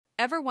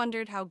Ever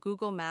wondered how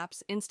Google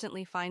Maps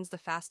instantly finds the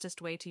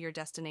fastest way to your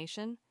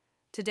destination?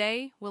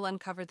 Today, we'll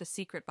uncover the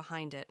secret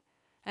behind it,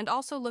 and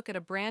also look at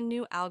a brand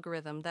new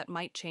algorithm that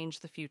might change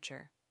the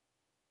future.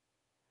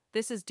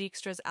 This is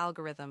Dijkstra's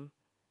algorithm.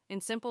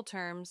 In simple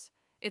terms,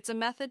 it's a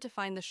method to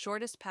find the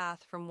shortest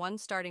path from one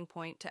starting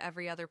point to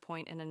every other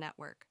point in a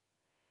network.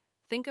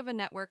 Think of a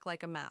network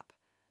like a map.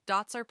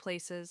 Dots are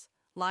places,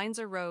 lines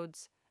are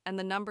roads, and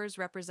the numbers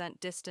represent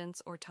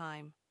distance or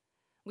time.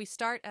 We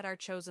start at our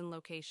chosen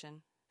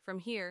location. From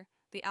here,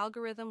 the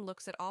algorithm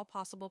looks at all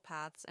possible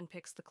paths and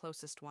picks the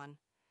closest one.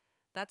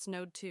 That's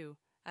node 2,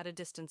 at a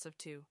distance of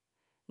 2.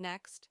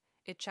 Next,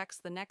 it checks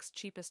the next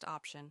cheapest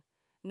option,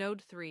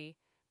 node 3,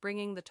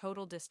 bringing the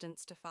total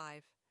distance to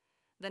 5.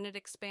 Then it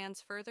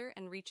expands further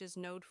and reaches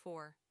node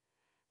 4.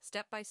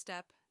 Step by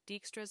step,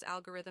 Dijkstra's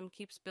algorithm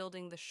keeps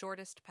building the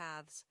shortest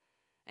paths.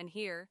 And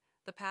here,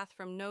 the path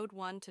from node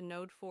 1 to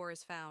node 4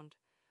 is found,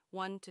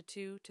 1 to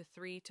 2 to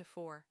 3 to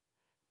 4.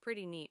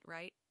 Pretty neat,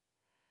 right?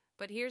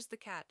 But here's the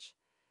catch.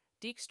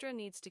 Dijkstra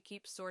needs to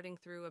keep sorting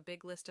through a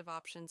big list of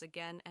options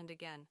again and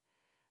again.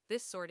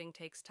 This sorting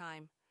takes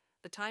time.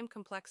 The time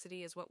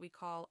complexity is what we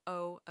call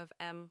O of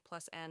m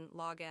plus n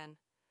log n.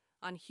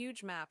 On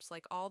huge maps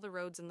like all the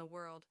roads in the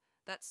world,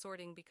 that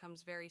sorting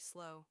becomes very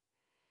slow.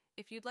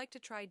 If you'd like to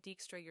try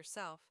Dijkstra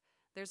yourself,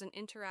 there's an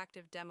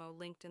interactive demo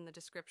linked in the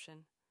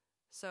description.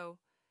 So,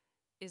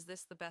 is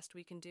this the best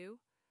we can do?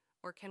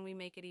 Or can we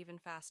make it even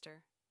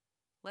faster?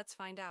 Let's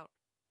find out.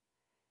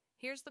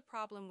 Here's the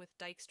problem with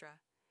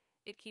Dijkstra.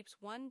 It keeps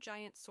one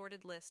giant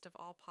sorted list of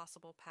all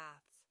possible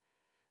paths.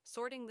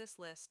 Sorting this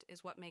list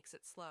is what makes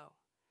it slow.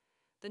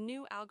 The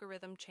new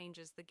algorithm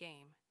changes the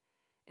game.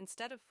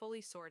 Instead of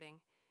fully sorting,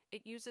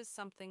 it uses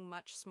something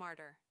much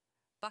smarter: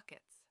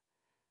 buckets.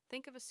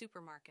 Think of a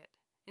supermarket.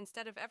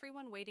 Instead of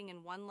everyone waiting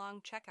in one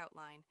long checkout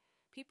line,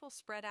 people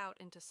spread out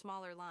into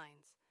smaller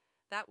lines.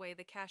 That way,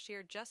 the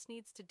cashier just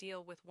needs to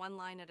deal with one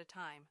line at a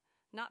time,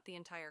 not the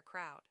entire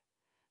crowd.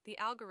 The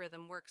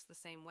algorithm works the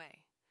same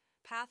way.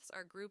 Paths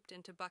are grouped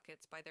into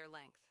buckets by their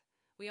length.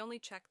 We only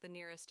check the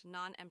nearest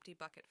non-empty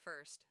bucket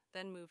first,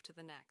 then move to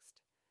the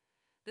next.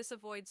 This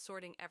avoids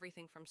sorting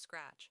everything from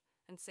scratch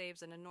and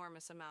saves an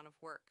enormous amount of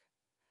work.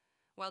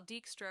 While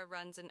Dijkstra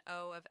runs in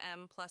O of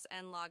m plus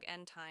n log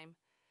n time,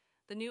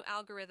 the new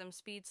algorithm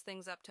speeds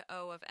things up to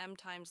O of m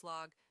times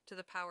log to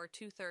the power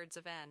 2/3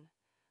 of n.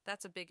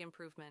 That's a big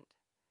improvement.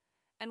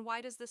 And why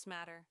does this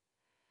matter?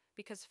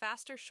 Because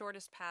faster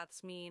shortest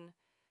paths mean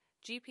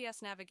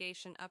GPS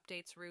navigation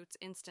updates routes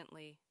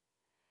instantly.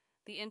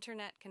 The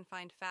internet can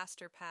find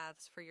faster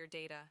paths for your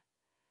data.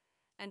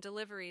 And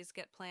deliveries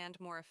get planned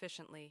more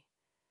efficiently.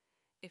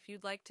 If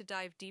you'd like to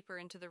dive deeper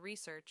into the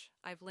research,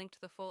 I've linked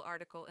the full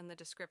article in the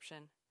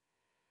description.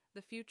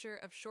 The future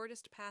of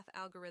shortest path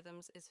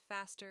algorithms is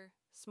faster,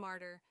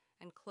 smarter,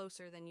 and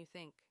closer than you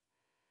think.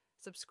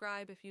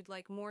 Subscribe if you'd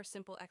like more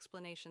simple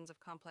explanations of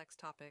complex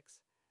topics,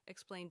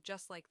 explained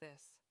just like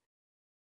this.